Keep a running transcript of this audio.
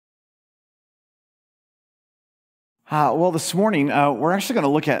Well, this morning, we're actually going to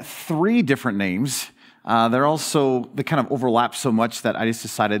look at three different names. They kind of overlap so much that I just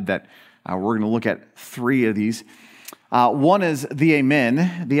decided that we're going to look at three of these. One is the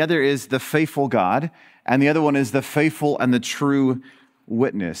Amen, the other is the faithful God, and the other one is the faithful and the true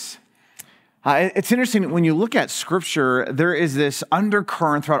witness. It's interesting, when you look at Scripture, there is this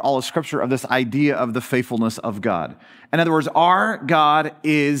undercurrent throughout all of Scripture of this idea of the faithfulness of God. In other words, our God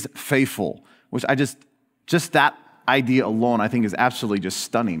is faithful, which just that idea alone, I think, is absolutely just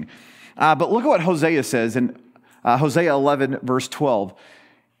stunning. But look at what Hosea says in Hosea 11, verse 12.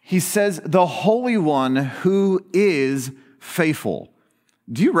 He says, the Holy One who is faithful.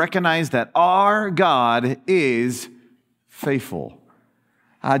 Do you recognize that our God is faithful?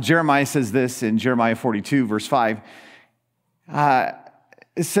 Jeremiah says this in Jeremiah 42, verse 5.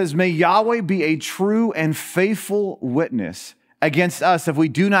 It says, may Yahweh be a true and faithful witness against us if we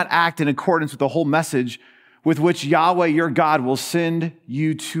do not act in accordance with the whole message with which Yahweh your God will send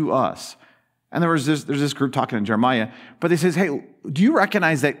you to us. And there's this group talking in Jeremiah, but they says, hey, do you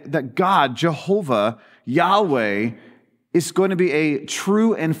recognize that God, Jehovah, Yahweh, is going to be a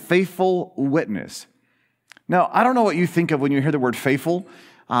true and faithful witness? Now, I don't know what you think of when you hear the word faithful,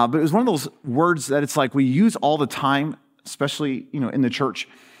 but it was one of those words that it's like we use all the time, especially, in the church.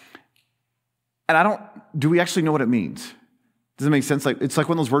 And do we actually know what it means? Does it make sense? It's like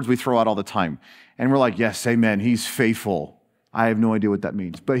one of those words we throw out all the time. And we're like, yes, amen, he's faithful. I have no idea what that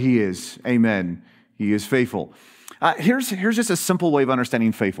means, but he is. Amen, he is faithful. Here's just a simple way of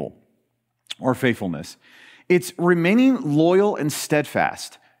understanding faithful or faithfulness. It's remaining loyal and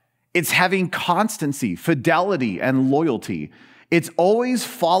steadfast. It's having constancy, fidelity, and loyalty. It's always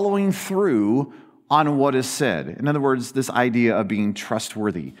following through on what is said. In other words, this idea of being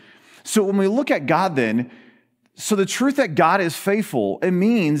trustworthy. So when we look at God then, so the truth that God is faithful, it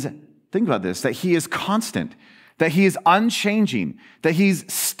means, think about this, that he is constant, that he is unchanging, that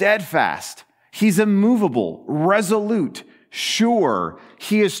he's steadfast, he's immovable, resolute, sure,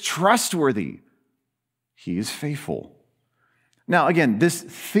 he is trustworthy, he is faithful. Now, again, this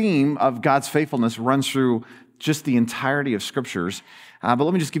theme of God's faithfulness runs through just the entirety of Scriptures, but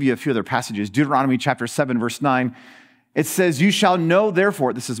let me just give you a few other passages. Deuteronomy chapter 7, verse 9, it says, you shall know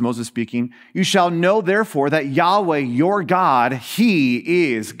therefore, this is Moses speaking, you shall know therefore that Yahweh your God,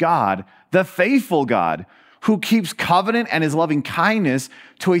 he is God, the faithful God, who keeps covenant and his loving kindness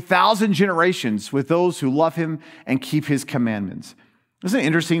to 1,000 generations with those who love him and keep his commandments. Isn't it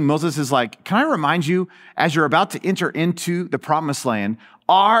interesting? Moses is like, can I remind you, as you're about to enter into the promised land,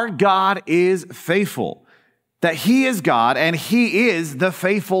 our God is faithful, that he is God and he is the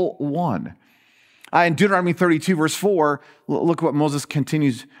faithful one. In Deuteronomy 32, verse 4, look what Moses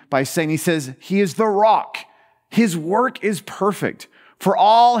continues by saying. He says, he is the rock. His work is perfect, for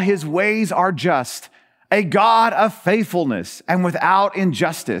all his ways are just. A God of faithfulness and without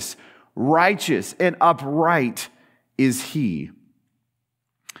injustice, righteous and upright is he.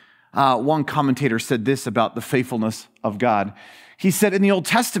 One commentator said this about the faithfulness of God. He said, in the Old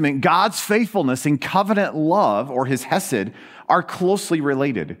Testament, God's faithfulness and covenant love, or his hesed, are closely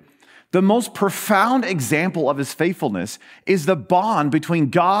related. The most profound example of his faithfulness is the bond between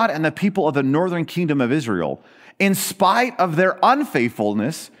God and the people of the northern kingdom of Israel. In spite of their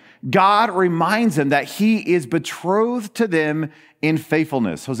unfaithfulness, God reminds them that he is betrothed to them in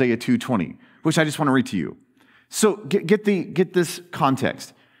faithfulness, Hosea 2:20, which I just want to read to you. So get this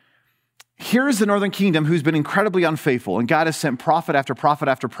context. Here is the northern kingdom who's been incredibly unfaithful, and God has sent prophet after prophet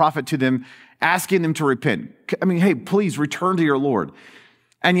after prophet to them, asking them to repent. I mean, hey, please return to your Lord.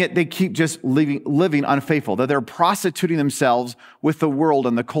 And yet they keep just living unfaithful, that they're prostituting themselves with the world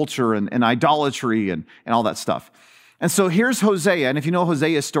and the culture and idolatry and all that stuff. And so here's Hosea, and if you know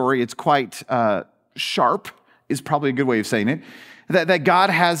Hosea's story, it's quite sharp, is probably a good way of saying it, that God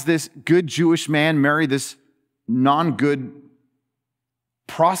has this good Jewish man marry this non-good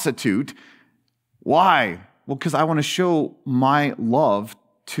prostitute. Why? Well, because I want to show my love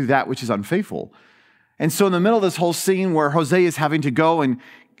to that which is unfaithful. And so in the middle of this whole scene where Hosea is having to go and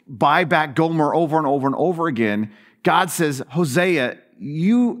buy back Gomer over and over and over again, God says, Hosea,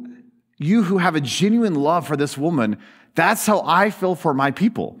 you who have a genuine love for this woman, that's how I feel for my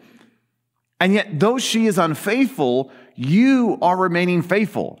people. And yet, though she is unfaithful, you are remaining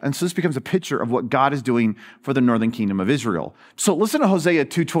faithful. And so this becomes a picture of what God is doing for the northern kingdom of Israel. So listen to Hosea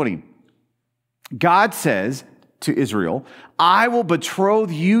 2:20. God says to Israel, I will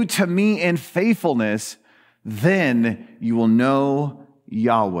betroth you to me in faithfulness, then you will know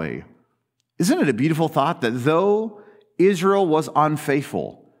Yahweh. Isn't it a beautiful thought that though Israel was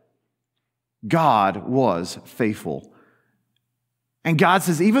unfaithful, God was faithful? And God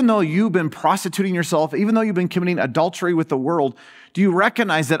says, even though you've been prostituting yourself, even though you've been committing adultery with the world, do you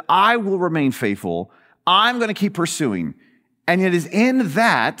recognize that I will remain faithful? I'm going to keep pursuing. And it is in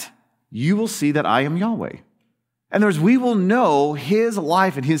that you will see that I am Yahweh. And we will know his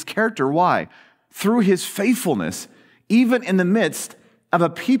life and his character. Why? Through his faithfulness, even in the midst of a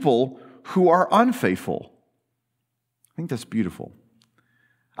people who are unfaithful. I think that's beautiful.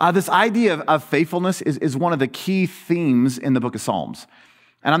 This idea of faithfulness is one of the key themes in the book of Psalms.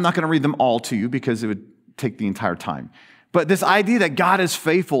 And I'm not going to read them all to you because it would take the entire time. But this idea that God is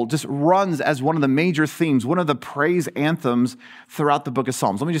faithful just runs as one of the major themes, one of the praise anthems throughout the book of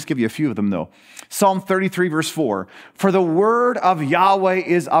Psalms. Let me just give you a few of them, though. Psalm 33, verse 4. For the word of Yahweh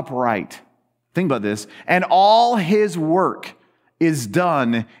is upright. Think about this. And all his work is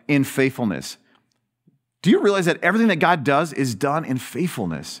done in faithfulness. Do you realize that everything that God does is done in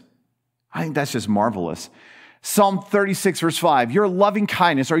faithfulness? I think that's just marvelous. Psalm 36, verse 5, your loving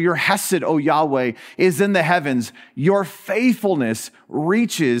kindness or your hesed, O Yahweh, is in the heavens. Your faithfulness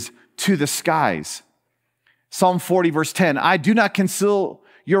reaches to the skies. Psalm 40, verse 10, I do not conceal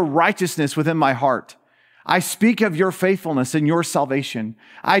your righteousness within my heart. I speak of your faithfulness and your salvation.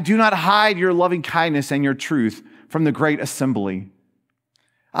 I do not hide your loving kindness and your truth from the great assembly.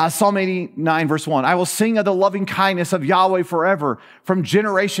 Psalm 89, verse 1, I will sing of the loving kindness of Yahweh forever, from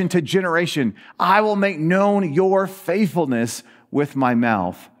generation to generation. I will make known your faithfulness with my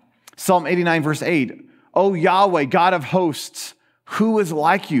mouth. Psalm 89, verse 8, O Yahweh, God of hosts, who is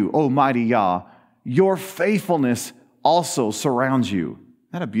like you, O mighty Yah? Your faithfulness also surrounds you.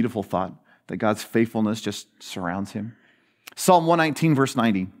 Isn't that a beautiful thought, that God's faithfulness just surrounds him? Psalm 119, verse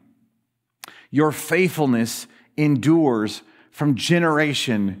 90, your faithfulness endures from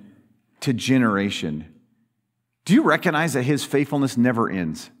generation to generation. Do you recognize that his faithfulness never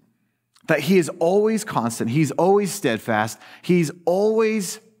ends? That he is always constant, he's always steadfast, he's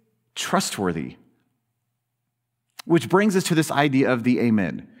always trustworthy. Which brings us to this idea of the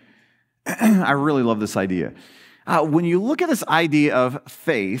amen. I really love this idea. When you look at this idea of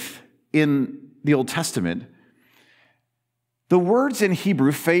faith in the Old Testament, the words in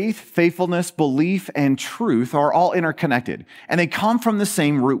Hebrew, faith, faithfulness, belief, and truth are all interconnected. And they come from the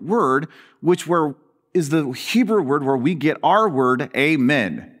same root word, which is the Hebrew word where we get our word,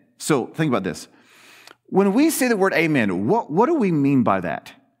 amen. So think about this. When we say the word amen, what do we mean by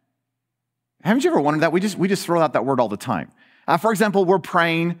that? Haven't you ever wondered that? We just throw out that word all the time. For example, we're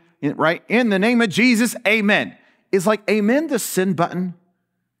praying, right? In the name of Jesus, amen. Is like amen the sin button?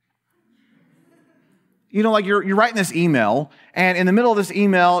 You know, like you're writing this email, and in the middle of this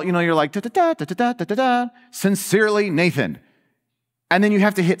email, you know, you're like, da-da-da-da-da-da-da, sincerely, Nathan. And then you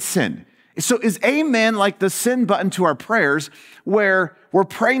have to hit send. So is amen like the send button to our prayers, where we're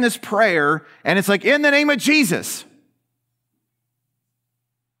praying this prayer, and it's like, in the name of Jesus.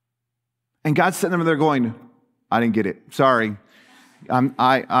 And God's sitting there going, I didn't get it. Sorry.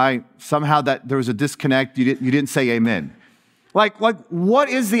 I somehow that there was a disconnect. You didn't say amen. Like what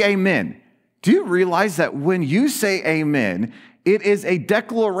is the amen? Do you realize that when you say amen, it is a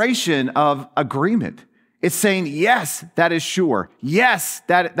declaration of agreement? It's saying, yes, that is sure. Yes,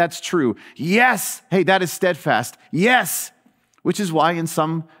 that's true. Yes, hey, that is steadfast. Yes, which is why in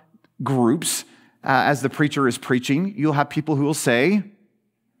some groups, as the preacher is preaching, you'll have people who will say,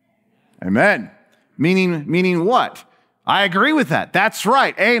 amen. Meaning what? I agree with that. That's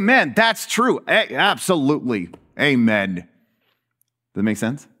right. Amen. That's true. Absolutely. Amen. Does that make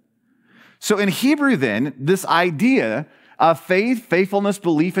sense? So in Hebrew then, this idea of faith, faithfulness,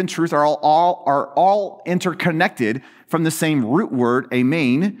 belief, and truth are all interconnected from the same root word,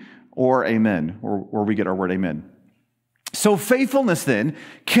 amen, or amen, or where we get our word amen. So faithfulness then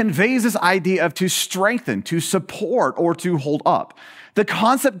conveys this idea of to strengthen, to support, or to hold up. The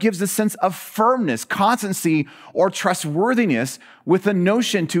concept gives a sense of firmness, constancy, or trustworthiness with the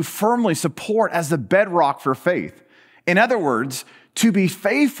notion to firmly support as the bedrock for faith. In other words, to be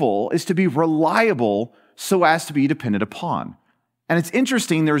faithful is to be reliable so as to be dependent upon. And it's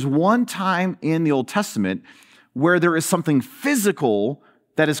interesting, there's one time in the Old Testament where there is something physical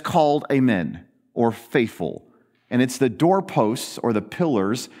that is called amen, or faithful. And it's the doorposts or the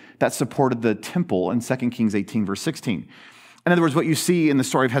pillars that supported the temple in 2 Kings 18, verse 16. In other words, what you see in the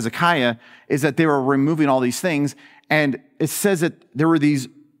story of Hezekiah is that they were removing all these things, and it says that there were these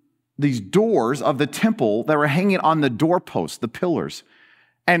doors of the temple that were hanging on the doorposts, the pillars.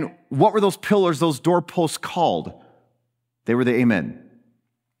 And what were those pillars, those doorposts called? They were the amen.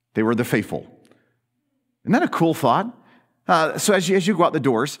 They were the faithful. Isn't that a cool thought? So as you go out the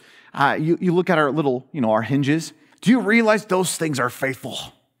doors, you look at our little, our hinges. Do you realize those things are faithful?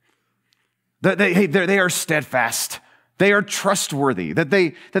 They are steadfast. They are trustworthy, that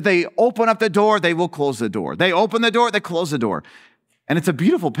they open up the door, they will close the door. They open the door, they close the door. And it's a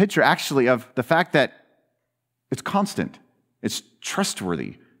beautiful picture, actually, of the fact that it's constant, it's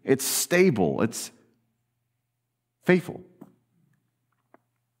trustworthy, it's stable, it's faithful.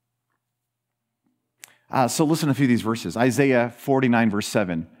 So listen to a few of these verses. Isaiah 49, verse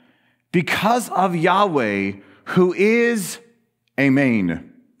 7. Because of Yahweh, who is,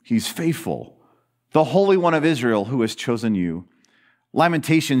 Amen, he's faithful, the Holy One of Israel, who has chosen you.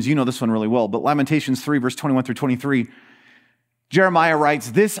 Lamentations, you know this one really well, but Lamentations 3, verse 21 through 23, Jeremiah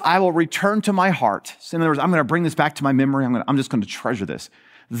writes, this I will return to my heart. So in other words, I'm going to bring this back to my memory. I'm just going to treasure this.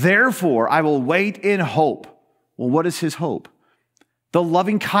 Therefore, I will wait in hope. Well, what is his hope? The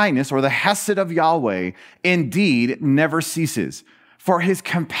loving kindness or the hesed of Yahweh indeed never ceases, for his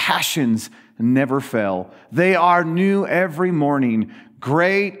compassions never fail. They are new every morning.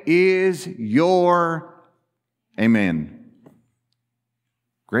 Great is your, Amen.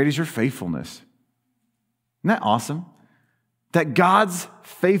 Great is your faithfulness. Isn't that awesome? That God's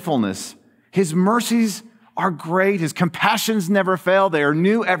faithfulness, his mercies are great. His compassions never fail. They are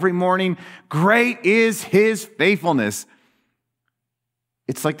new every morning. Great is his faithfulness.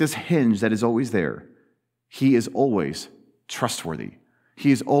 It's like this hinge that is always there. He is always trustworthy.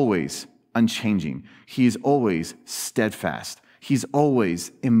 He is always unchanging. He is always steadfast. He's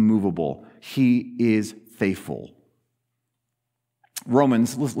always immovable. He is faithful.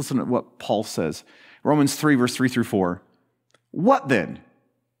 Romans, listen to what Paul says. Romans 3, verse 3 through 4. What then?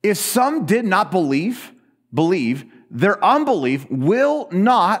 If some did not believe, their unbelief will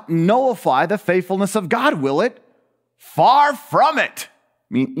not nullify the faithfulness of God, will it? Far from it.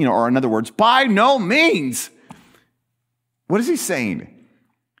 Or in other words, by no means. What is he saying?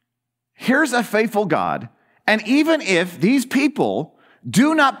 Here's a faithful God, and even if these people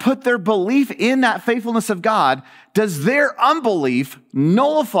do not put their belief in that faithfulness of God, does their unbelief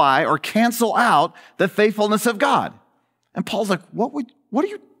nullify or cancel out the faithfulness of God? And Paul's like, what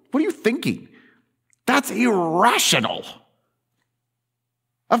are you thinking? That's irrational.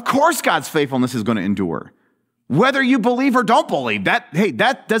 Of course God's faithfulness is going to endure. Whether you believe or don't believe,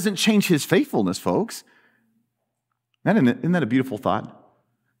 that doesn't change his faithfulness, folks. Isn't that a beautiful thought?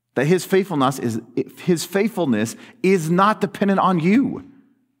 That his faithfulness is not dependent on you.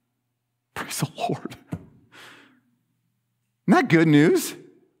 Praise the Lord. Isn't that good news?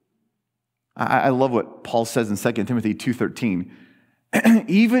 I love what Paul says in 2 Timothy 2:13.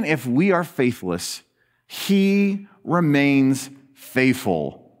 Even if we are faithless, he remains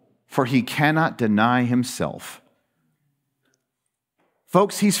faithful, for he cannot deny himself.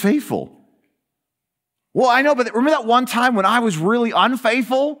 Folks, he's faithful. Well, I know, but remember that one time when I was really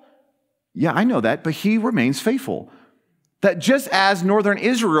unfaithful? Yeah, I know that, but he remains faithful. That just as northern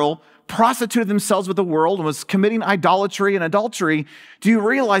Israel prostituted themselves with the world and was committing idolatry and adultery, do you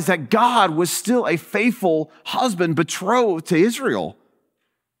realize that God was still a faithful husband betrothed to Israel?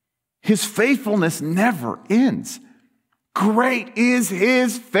 His faithfulness never ends. Great is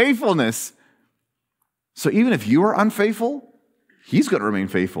his faithfulness. So even if you are unfaithful, he's going to remain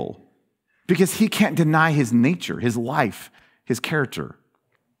faithful because he can't deny his nature, his life, his character.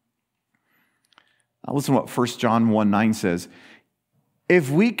 Now listen to what 1 John 1:9 says. If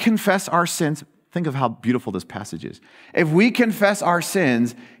we confess our sins, think of how beautiful this passage is. If we confess our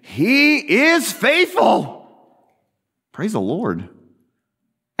sins, he is faithful. Praise the Lord.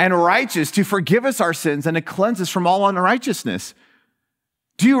 And righteous to forgive us our sins and to cleanse us from all unrighteousness.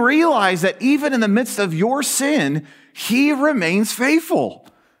 Do you realize that even in the midst of your sin, he remains faithful?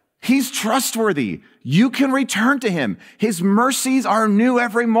 He's trustworthy. You can return to him. His mercies are new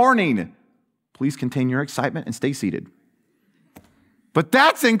every morning. Please contain your excitement and stay seated. But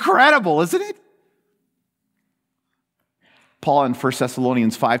that's incredible, isn't it? Paul in 1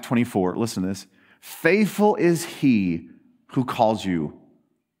 Thessalonians 5:24, listen to this. Faithful is he who calls you,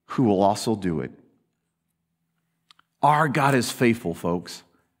 who will also do it. Our God is faithful, folks.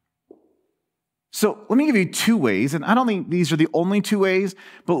 So let me give you two ways, and I don't think these are the only two ways,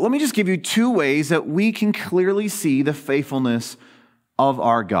 but let me just give you two ways that we can clearly see the faithfulness of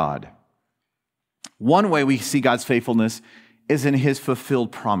our God. One way we see God's faithfulness is in his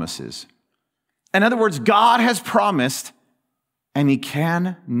fulfilled promises. In other words, God has promised, and he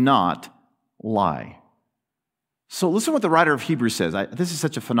cannot lie. So listen to what the writer of Hebrews says. This is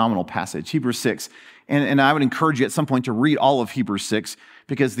such a phenomenal passage, Hebrews 6. And I would encourage you at some point to read all of Hebrews 6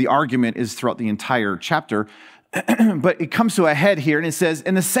 because the argument is throughout the entire chapter. But it comes to a head here and it says,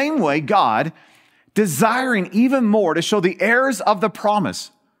 in the same way, God, desiring even more to show the heirs of the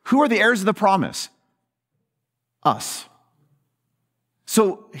promise. Who are the heirs of the promise? Us.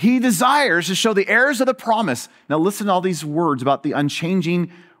 So he desires to show the heirs of the promise. Now listen to all these words about the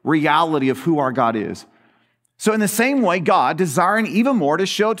unchanging reality of who our God is. So in the same way, God, desiring even more to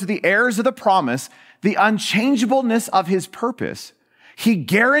show to the heirs of the promise the unchangeableness of his purpose, he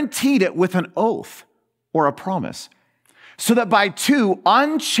guaranteed it with an oath or a promise, so that by two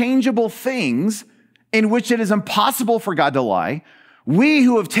unchangeable things in which it is impossible for God to lie, we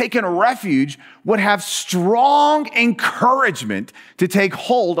who have taken refuge would have strong encouragement to take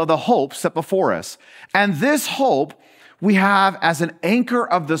hold of the hope set before us. And this hope we have as an anchor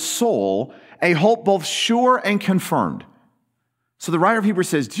of the soul, a hope both sure and confirmed. So the writer of Hebrews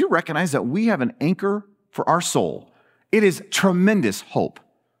says, do you recognize that we have an anchor for our soul? It is tremendous hope.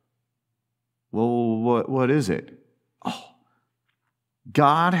 Well, what is it? Oh,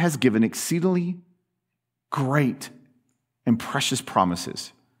 God has given exceedingly great and precious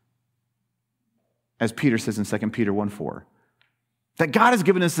promises. As Peter says in 2 Peter 1:4, that God has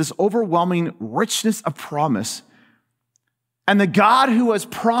given us this overwhelming richness of promise. And the God who has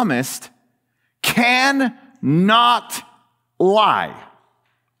promised cannot lie.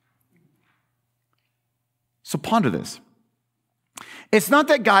 So ponder this. It's not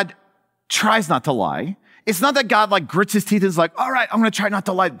that God tries not to lie. It's not that God grits his teeth and is like, all right, I'm going to try not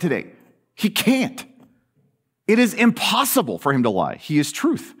to lie today. He can't. It is impossible for him to lie. He is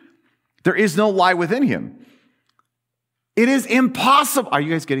truth. There is no lie within him. It is impossible. Are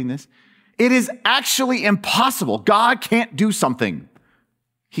you guys getting this? It is actually impossible. God can't do something.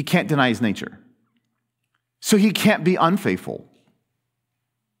 He can't deny his nature. So he can't be unfaithful.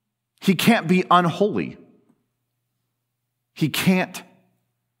 He can't be unholy. He can't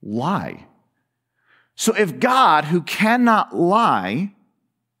lie. So if God, who cannot lie,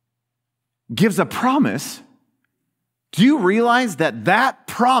 gives a promise, do you realize that that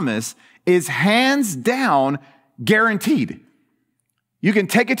promise is hands down guaranteed? You can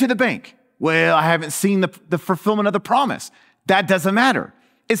take it to the bank. Well, I haven't seen the fulfillment of the promise. That doesn't matter.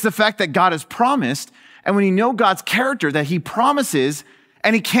 It's the fact that God has promised, and when you know God's character, that he promises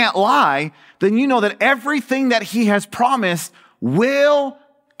and he can't lie, then you know that everything that he has promised will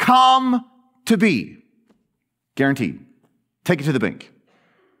come to be. Guaranteed. Take it to the bank.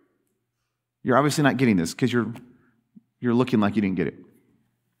 You're obviously not getting this because you're looking like you didn't get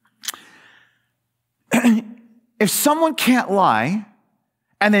it. If someone can't lie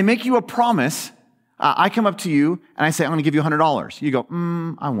and they make you a promise, I come up to you and I say, I'm going to give you $100. You go,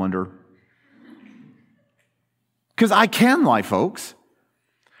 I wonder. Because I can lie, folks.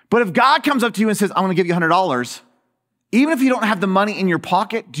 But if God comes up to you and says, I'm going to give you $100, even if you don't have the money in your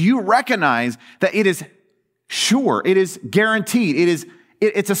pocket, do you recognize that it is sure, it is guaranteed,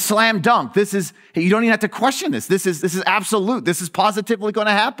 it's a slam dunk. You don't even have to question this. This is absolute. This is positively going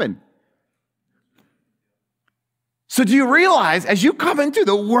to happen. So do you realize, as you come into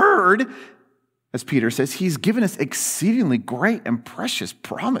the Word, as Peter says, he's given us exceedingly great and precious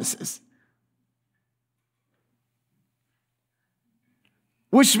promises.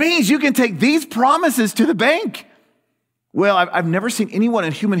 Which means you can take these promises to the bank. Well, I've never seen anyone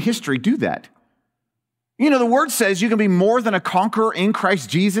in human history do that. You know, the Word says you can be more than a conqueror in Christ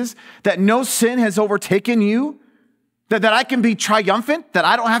Jesus, that no sin has overtaken you, that I can be triumphant, that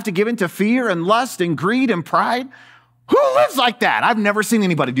I don't have to give in to fear and lust and greed and pride. Who lives like that? I've never seen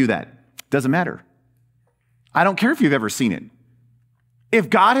anybody do that. Doesn't matter. I don't care if you've ever seen it. If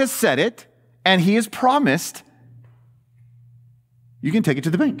God has said it and he has promised, you can take it to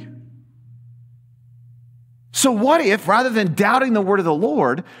the bank. So what if, rather than doubting the word of the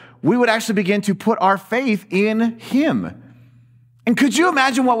Lord, we would actually begin to put our faith in him? And could you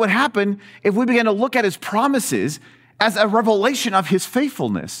imagine what would happen if we began to look at his promises as a revelation of his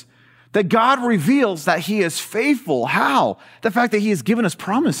faithfulness? That God reveals that he is faithful. How? The fact that he has given us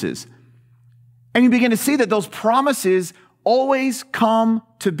promises. And you begin to see that those promises always come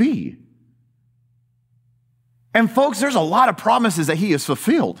to be. And folks, there's a lot of promises that he has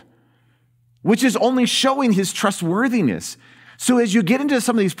fulfilled, which is only showing his trustworthiness. So as you get into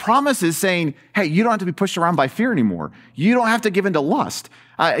some of these promises saying, hey, you don't have to be pushed around by fear anymore. You don't have to give into lust.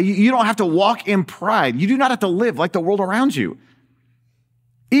 You don't have to walk in pride. You do not have to live like the world around you.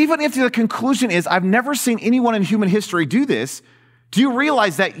 Even if the conclusion is, I've never seen anyone in human history do this, do you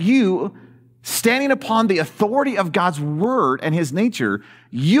realize that you, standing upon the authority of God's word and his nature,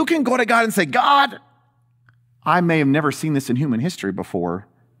 you can go to God and say, God, I may have never seen this in human history before,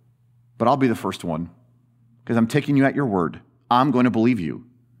 but I'll be the first one because I'm taking you at your word. I'm going to believe you.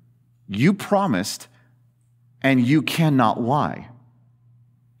 You promised and you cannot lie.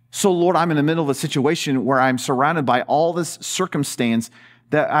 So Lord, I'm in the middle of a situation where I'm surrounded by all this circumstance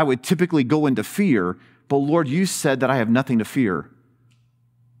that I would typically go into fear, but Lord, you said that I have nothing to fear.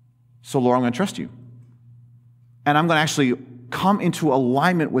 So Lord, I'm going to trust you. And I'm going to actually come into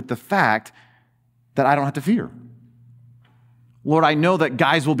alignment with the fact that I don't have to fear. Lord, I know that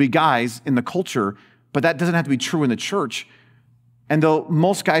guys will be guys in the culture, but that doesn't have to be true in the church. And though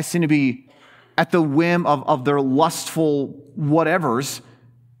most guys seem to be at the whim of their lustful whatevers,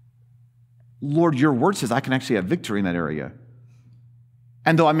 Lord, your word says I can actually have victory in that area.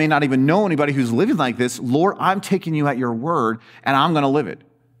 And though I may not even know anybody who's living like this, Lord, I'm taking you at your word and I'm going to live it.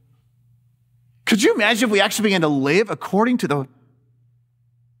 Could you imagine if we actually began to live according to the...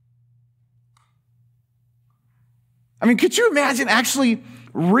 could you imagine actually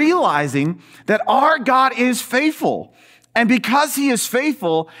realizing that our God is faithful? And because he is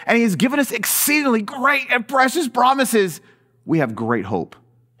faithful and he has given us exceedingly great and precious promises, we have great hope.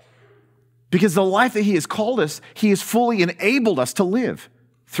 Because the life that he has called us, he has fully enabled us to live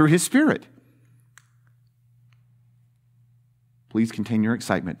through his Spirit. Please contain your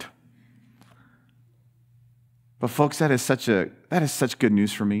excitement. But folks, that is such good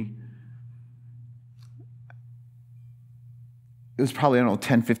news for me. It was probably,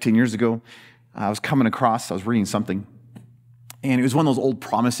 10, 15 years ago. I was reading something. And it was one of those old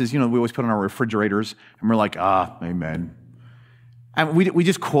promises, we always put on our refrigerators. And we're like, amen. And we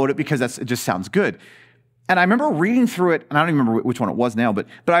just quote it because it just sounds good. And I remember reading through it, and I don't even remember which one it was now, but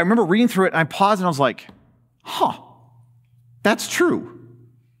I remember reading through it, and I paused, and I was like, that's true.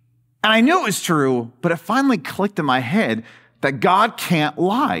 And I knew it was true, but it finally clicked in my head that God can't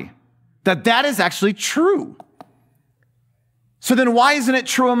lie, that is actually true. So then why isn't it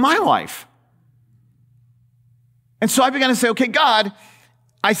true in my life? And so I began to say, okay, God,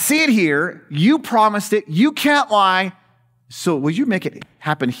 I see it here. You promised it. You can't lie. So will you make it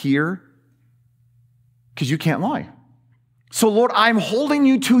happen here? Because you can't lie. So Lord, I'm holding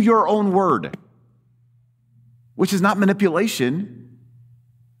you to your own word, which is not manipulation.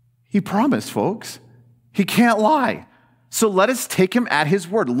 He promised, folks. He can't lie. So let us take him at his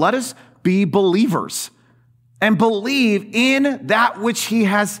word. Let us be believers and believe in that which he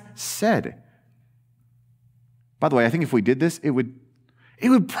has said. By the way, I think if we did this, it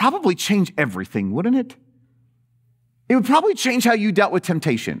would probably change everything, wouldn't it? It would probably change how you dealt with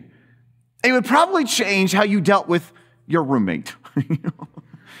temptation. It would probably change how you dealt with your roommate.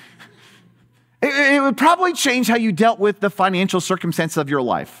 It would probably change how you dealt with the financial circumstances of your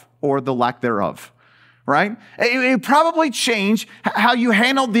life or the lack thereof, right? It would probably change how you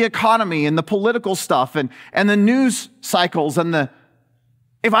handled the economy and the political stuff and the news cycles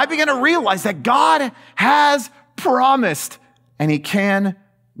if I begin to realize that God has promised and he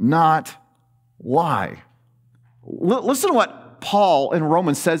cannot lie. Listen to what Paul in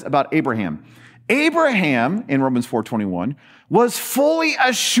Romans says about Abraham. Abraham, in Romans 4:21, was fully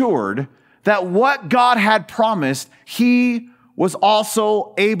assured that what God had promised, he was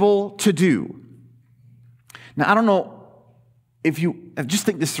also able to do. Now, I don't know if you just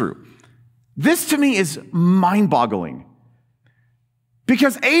think this through. This to me is mind-boggling.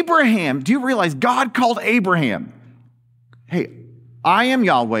 Because Abraham, do you realize God called Abraham, hey, I am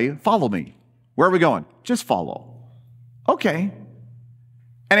Yahweh, follow me. Where are we going? Just follow. Okay.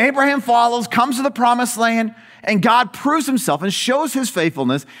 And Abraham follows, comes to the promised land, and God proves himself and shows his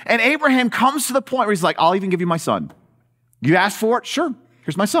faithfulness. And Abraham comes to the point where he's like, I'll even give you my son. You asked for it? Sure.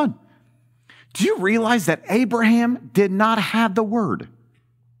 Here's my son. Do you realize that Abraham did not have the word?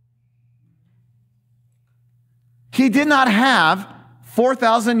 He did not have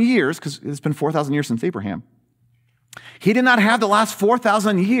 4,000 years, because it's been 4,000 years since Abraham. He did not have the last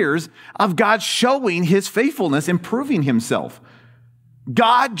 4,000 years of God showing his faithfulness and proving himself.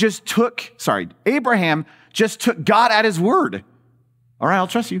 Abraham just took God at his word. All right, I'll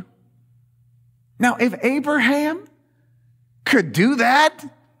trust you. Now, if Abraham could do that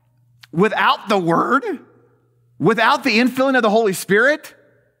without the word, without the infilling of the Holy Spirit,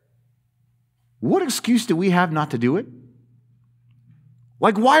 what excuse do we have not to do it?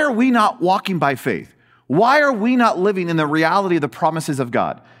 Like, why are we not walking by faith? Why are we not living in the reality of the promises of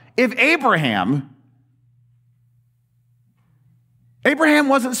God? If Abraham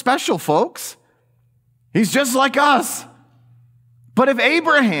wasn't special, folks. He's just like us. But if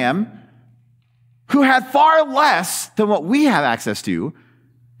Abraham, who had far less than what we have access to,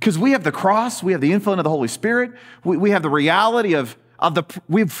 because we have the cross, we have the infilling of the Holy Spirit, we have the reality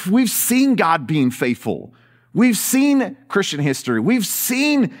we've seen God being faithful. We've seen Christian history. We've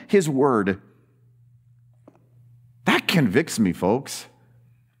seen his word. That convicts me, folks.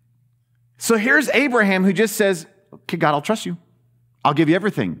 So here's Abraham who just says, okay, God, I'll trust you. I'll give you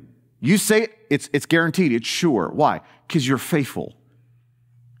everything. You say it, it's guaranteed. It's sure. Why? Because you're faithful.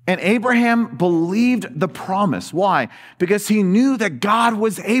 And Abraham believed the promise. Why? Because he knew that God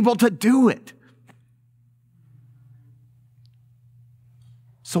was able to do it.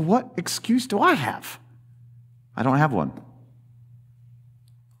 So what excuse do I have? I don't have one.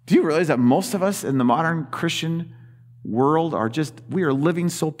 Do you realize that most of us in the modern Christian world we are living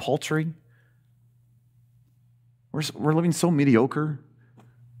so paltry? We're living so mediocre.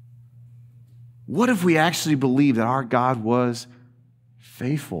 What if we actually believed that our God was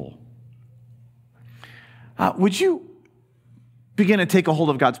faithful? Would you begin to take a hold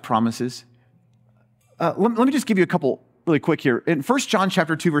of God's promises? Let me just give you a couple really quick here. In 1 John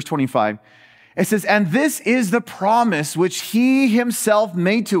chapter 2, verse 25, it says, "And this is the promise which he himself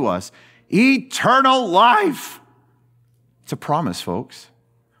made to us, eternal life." It's a promise, folks.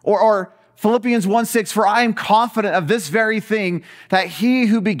 Or Philippians 1:6, "For I am confident of this very thing, that he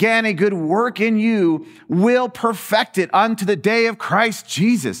who began a good work in you will perfect it unto the day of Christ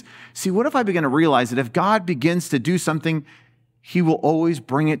Jesus." See, what if I begin to realize that if God begins to do something, he will always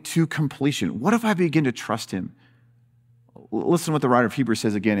bring it to completion? What if I begin to trust him? Listen to what the writer of Hebrews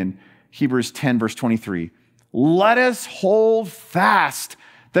says again in Hebrews 10, verse 23. "Let us hold fast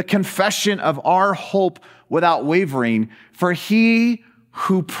the confession of our hope without wavering, for he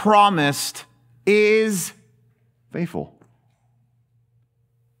who promised is faithful."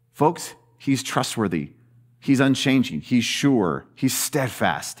 Folks, he's trustworthy. He's unchanging. He's sure. He's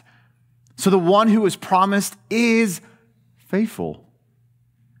steadfast. So the one who was promised is faithful.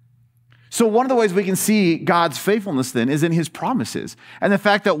 So one of the ways we can see God's faithfulness then is in his promises and the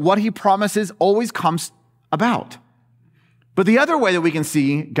fact that what he promises always comes about. But the other way that we can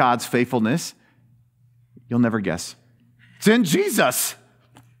see God's faithfulness, you'll never guess. It's in Jesus.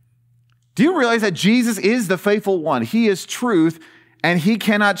 Do you realize that Jesus is the faithful one? He is truth and he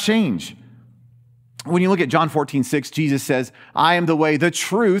cannot change. When you look at John 14:6, Jesus says, "I am the way, the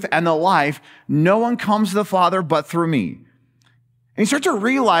truth, and the life. No one comes to the Father but through me." And you start to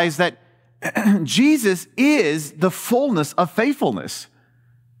realize that Jesus is the fullness of faithfulness.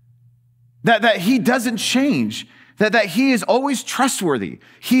 That he doesn't change. That he is always trustworthy.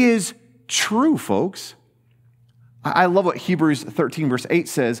 He is true, folks. I love what Hebrews 13, verse 8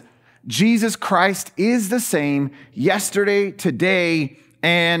 says. Jesus Christ is the same yesterday, today,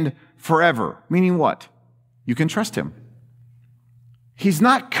 and forever. Meaning what? You can trust him. He's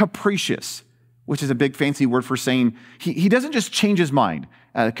not capricious, which is a big fancy word for saying he doesn't just change his mind.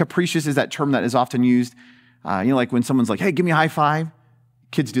 Capricious is that term that is often used. Like when someone's like, "Hey, give me a high five."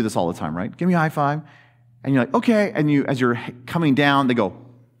 Kids do this all the time, right? "Give me a high five." And you're like, "Okay." And as you're coming down, they go,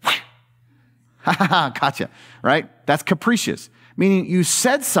 "Ha ha ha, gotcha," right? That's capricious. Meaning you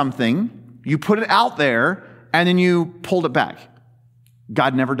said something, you put it out there, and then you pulled it back.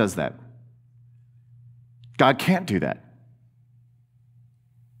 God never does that. God can't do that.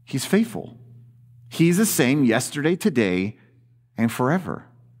 He's faithful. He's the same yesterday, today, and forever.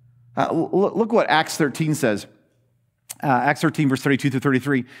 Look what Acts 13 says. Acts 13, verse 32 through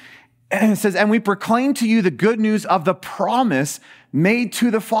 33. It says, "And we proclaim to you the good news of the promise made to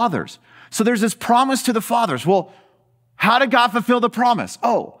the fathers." So there's this promise to the fathers. Well, how did God fulfill the promise?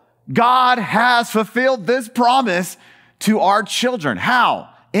 Oh, God has fulfilled this promise to our children. How?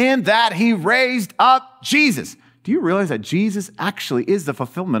 In that he raised up Jesus. Do you realize that Jesus actually is the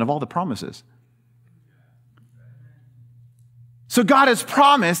fulfillment of all the promises? So God has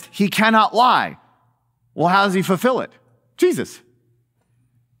promised, he cannot lie. Well, how does he fulfill it? Jesus.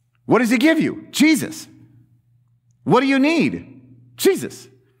 What does he give you? Jesus. What do you need? Jesus.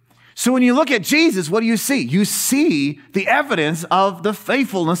 So when you look at Jesus, what do you see? You see the evidence of the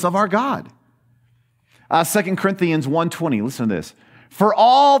faithfulness of our God. 2 Corinthians 1:20, listen to this. "For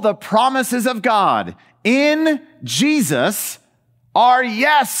all the promises of God in Jesus are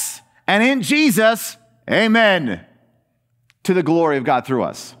yes, and in Jesus, amen, to the glory of God through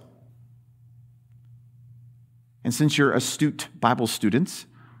us." And since you're astute Bible students,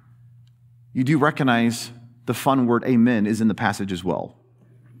 you do recognize the fun word amen is in the passage as well.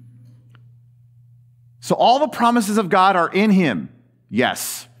 So all the promises of God are in him,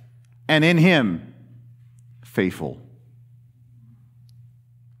 yes, and in him, faithful.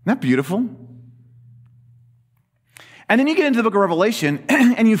 Isn't that beautiful? And then you get into the book of Revelation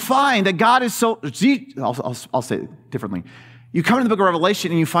and you find that God is so, I'll say it differently. You come into the book of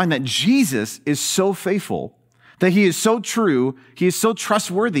Revelation and you find that Jesus is so faithful, that he is so true, he is so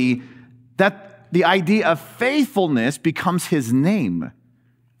trustworthy, that the idea of faithfulness becomes his name.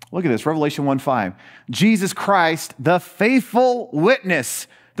 Look at this, Revelation 1:5. "Jesus Christ, the faithful witness,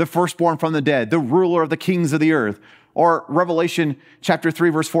 the firstborn from the dead, the ruler of the kings of the earth." Or Revelation chapter 3,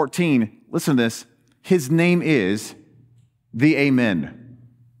 verse 14. Listen to this. "His name is the Amen."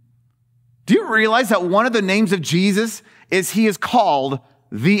 Do you realize that one of the names of Jesus is he is called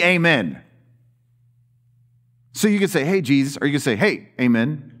the Amen? So you can say, hey, Jesus, or you can say, hey,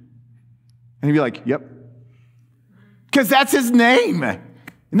 Amen. And he'd be like, yep. Because that's his name. Isn't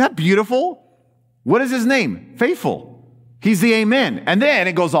that beautiful? What is his name? Faithful. He's the Amen. And then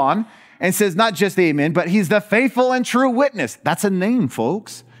it goes on and says not just the Amen, but he's the faithful and true witness. That's a name,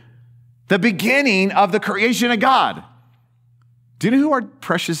 folks. The beginning of the creation of God. Do you know who our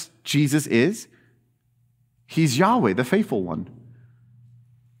precious Jesus is? He's Yahweh, the faithful one.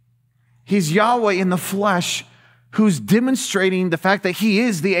 He's Yahweh in the flesh who's demonstrating the fact that he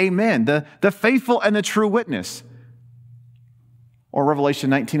is the Amen, the faithful and the true witness. Or Revelation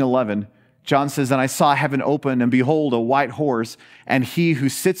 19:11, John says, and I saw heaven open, and behold, a white horse, and he who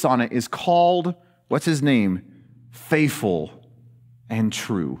sits on it is called, what's his name? Faithful and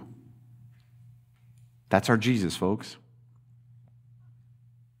true. That's our Jesus, folks.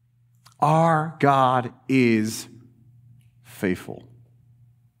 Our God is faithful.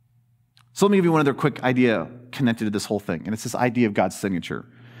 So let me give you one other quick idea connected to this whole thing, and it's this idea of God's signature.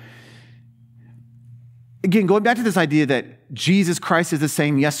 Again, going back to this idea that Jesus Christ is the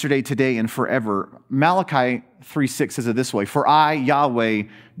same yesterday, today, and forever, Malachi 3:6 says it this way, for I, Yahweh,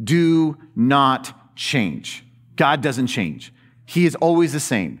 do not change. God doesn't change. He is always the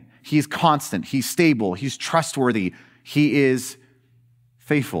same. He is constant. He's stable. He's trustworthy. He is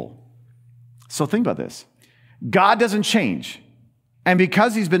faithful. So think about this. God doesn't change. And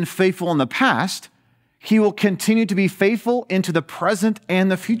because he's been faithful in the past, he will continue to be faithful into the present and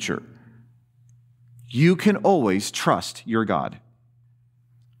the future. You can always trust your God.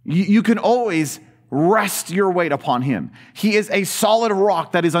 You can always rest your weight upon him. He is a solid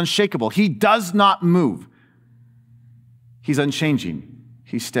rock that is unshakable. He does not move. He's unchanging.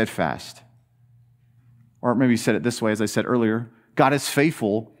 He's steadfast. Or maybe you said it this way, as I said earlier. God is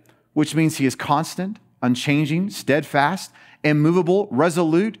faithful, which means he is constant, unchanging, steadfast, immovable,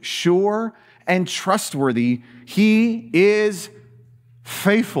 resolute, sure, and trustworthy. He is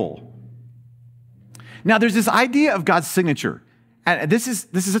faithful. Now, there's this idea of God's signature. And this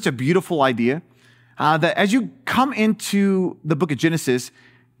is such a beautiful idea that as you come into the book of Genesis,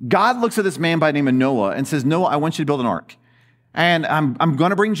 God looks at this man by the name of Noah and says, Noah, I want you to build an ark. And I'm going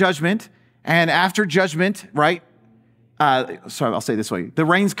to bring judgment. And after judgment, right? Sorry, I'll say it this way. The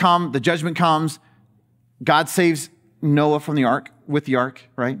rains come, the judgment comes. God saves Noah from the ark, with the ark,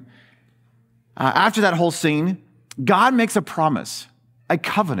 right? After that whole scene, God makes a promise, a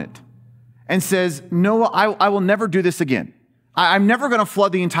covenant, and says, Noah, I will never do this again. I'm never going to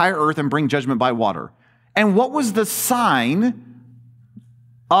flood the entire earth and bring judgment by water. And what was the sign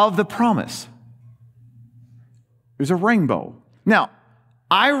of the promise? It was a rainbow. Now,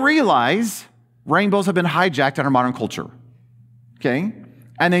 I realize rainbows have been hijacked in our modern culture, okay?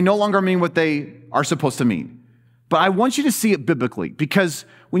 And they no longer mean what they are supposed to mean. But I want you to see it biblically, because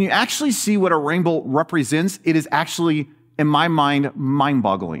when you actually see what a rainbow represents, it is actually, in my mind,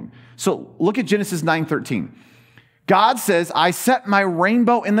 mind-boggling. So look at Genesis 9:13. God says, I set my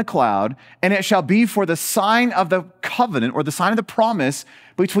rainbow in the cloud, and it shall be for the sign of the covenant, or the sign of the promise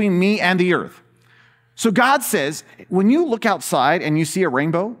between me and the earth. So God says, when you look outside and you see a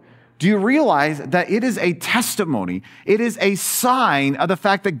rainbow, do you realize that it is a testimony? It is a sign of the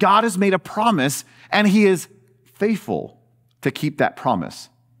fact that God has made a promise, and he is faithful to keep that promise.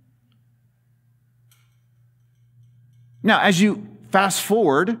 Now, as you fast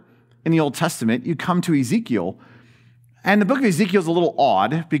forward in the Old Testament, you come to Ezekiel. And the book of Ezekiel is a little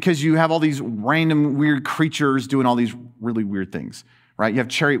odd because you have all these random weird creatures doing all these really weird things, right? You have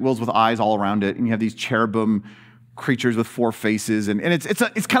chariot wheels with eyes all around it, and you have these cherubim creatures with 4 faces, and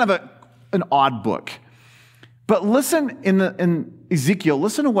it's kind of an odd book. But listen in Ezekiel,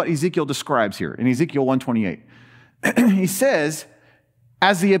 listen to what Ezekiel describes here in Ezekiel 1:28. He says,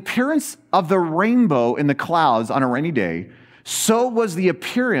 as the appearance of the rainbow in the clouds on a rainy day, so was the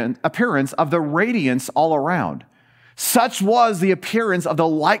appearance of the radiance all around. Such was the appearance of the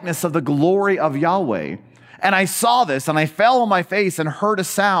likeness of the glory of Yahweh. And I saw this, and I fell on my face and heard a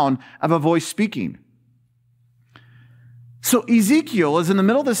sound of a voice speaking. So Ezekiel is in the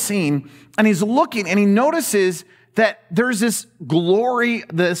middle of the scene, and he's looking, and he notices that there's this glory,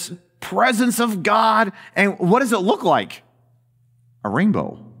 this presence of God. And what does it look like? A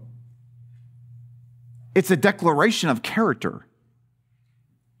rainbow. It's a declaration of character.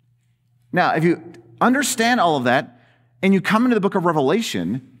 Now, if you understand all of that, and you come into the book of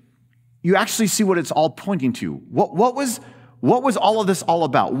Revelation, you actually see what it's all pointing to. What was all of this all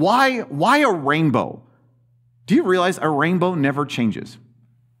about? Why a rainbow? Do you realize a rainbow never changes?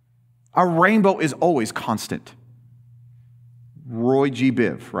 A rainbow is always constant. Roy G.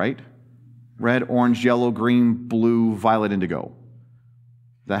 Biv, right? Red, orange, yellow, green, blue, violet, indigo.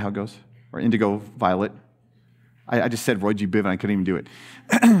 Is that how it goes? Or indigo, violet. I just said Roy G. Biv and I couldn't even do it.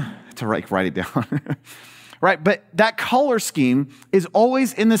 To write it down. Right, but that color scheme is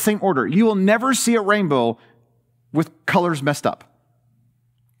always in the same order. You will never see a rainbow with colors messed up.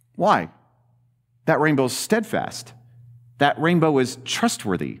 Why? That rainbow is steadfast. That rainbow is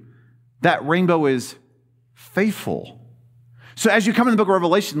trustworthy. That rainbow is faithful. So as you come in the book of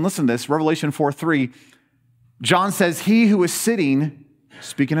Revelation, listen to this, Revelation 4:3, John says, he who was sitting,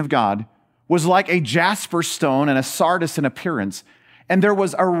 speaking of God, was like a jasper stone and a sardis in appearance, and there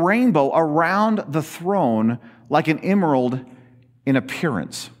was a rainbow around the throne like an emerald in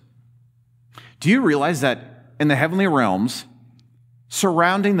appearance. Do you realize that in the heavenly realms,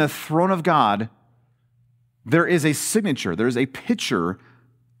 surrounding the throne of God, there is a signature, there is a picture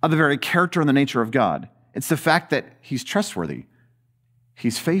of the very character and the nature of God. It's the fact that he's trustworthy,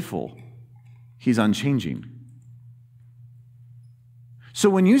 he's faithful, he's unchanging. So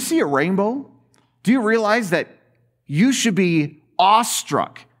when you see a rainbow, do you realize that you should be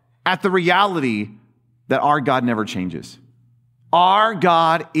awestruck at the reality that our God never changes? Our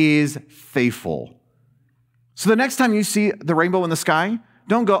God is faithful. So the next time you see the rainbow in the sky,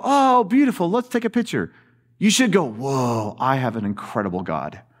 don't go, oh, beautiful, let's take a picture. You should go, whoa, I have an incredible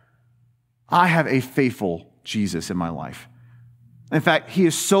God. I have a faithful Jesus in my life. In fact, he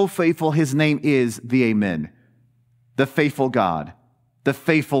is so faithful, his name is the Amen, the faithful God, the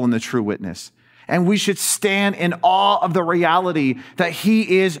faithful and the true witness. And we should stand in awe of the reality that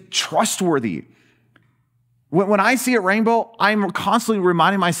he is trustworthy. When I see a rainbow, I'm constantly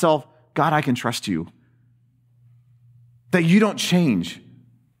reminding myself, God, I can trust you. That you don't change.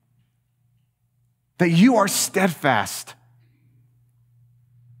 That you are steadfast.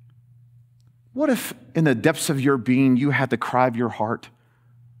 What if in the depths of your being you had the cry of your heart,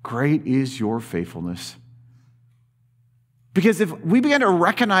 great is your faithfulness? Because if we begin to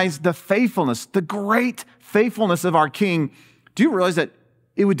recognize the faithfulness, the great faithfulness of our King, do you realize that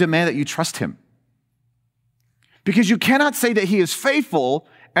it would demand that you trust him? Because you cannot say that he is faithful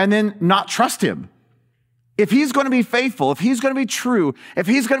and then not trust him. If he's going to be faithful, if he's going to be true, if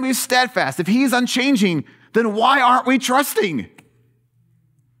he's going to be steadfast, if he's unchanging, then why aren't we trusting?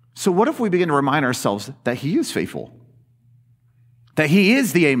 So what if we begin to remind ourselves that he is faithful? That he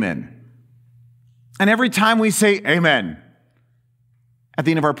is the Amen. And every time we say amen at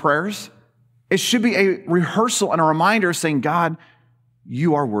the end of our prayers, it should be a rehearsal and a reminder saying, God,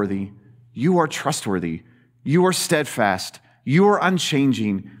 you are worthy. You are trustworthy. You are steadfast. You are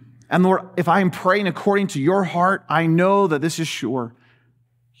unchanging. And Lord, if I am praying according to your heart, I know that this is sure.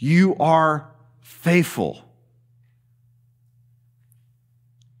 You are faithful.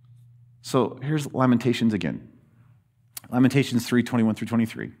 So here's Lamentations again. Lamentations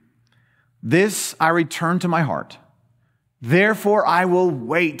 3:21-23. This I return to my heart. Therefore I will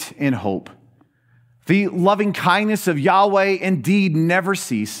wait in hope. The loving kindness of Yahweh indeed never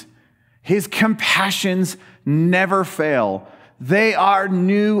cease. His compassions never fail. They are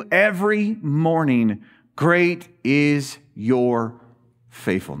new every morning. Great is your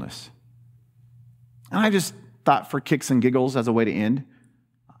faithfulness. And I just thought for kicks and giggles as a way to end,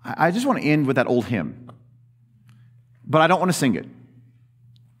 I just want to end with that old hymn. But I don't want to sing it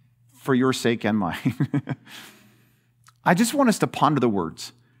for your sake and mine. I just want us to ponder the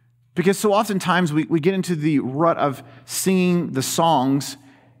words. Because so oftentimes we get into the rut of singing the songs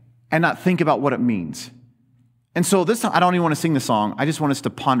and not think about what it means. And so this time, I don't even want to sing the song. I just want us to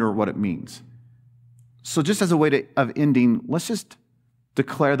ponder what it means. So just as a way of ending, let's just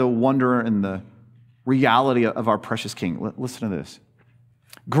declare the wonder and the reality of our precious King. Listen to this.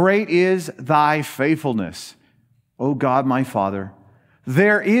 Great is thy faithfulness, O God, my Father.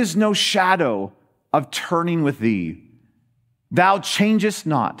 There is no shadow of turning with thee. Thou changest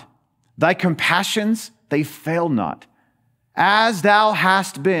not. Thy compassions, they fail not. As thou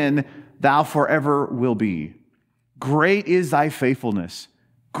hast been, thou forever will be. Great is thy faithfulness.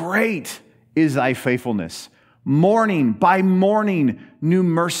 Great is thy faithfulness. Morning by morning, new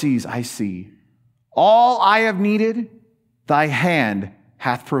mercies I see. All I have needed, thy hand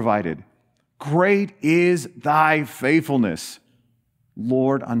hath provided. Great is thy faithfulness,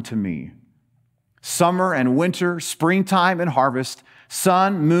 Lord, unto me. Summer and winter, springtime and harvest,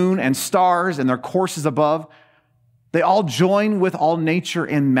 sun, moon, and stars and their courses above, they all join with all nature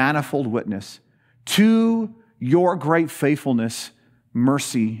in manifold witness to your great faithfulness,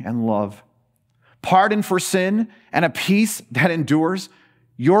 mercy, and love. Pardon for sin and a peace that endures,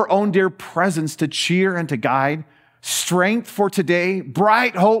 your own dear presence to cheer and to guide, strength for today,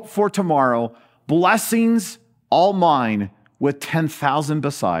 bright hope for tomorrow, blessings all mine with 10,000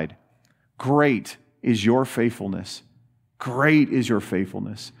 beside. Great is your faithfulness. Great is your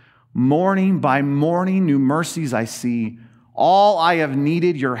faithfulness. Morning by morning, new mercies I see. All I have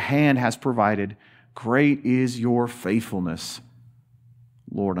needed, your hand has provided. Great is your faithfulness,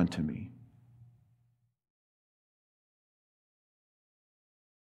 Lord, unto me.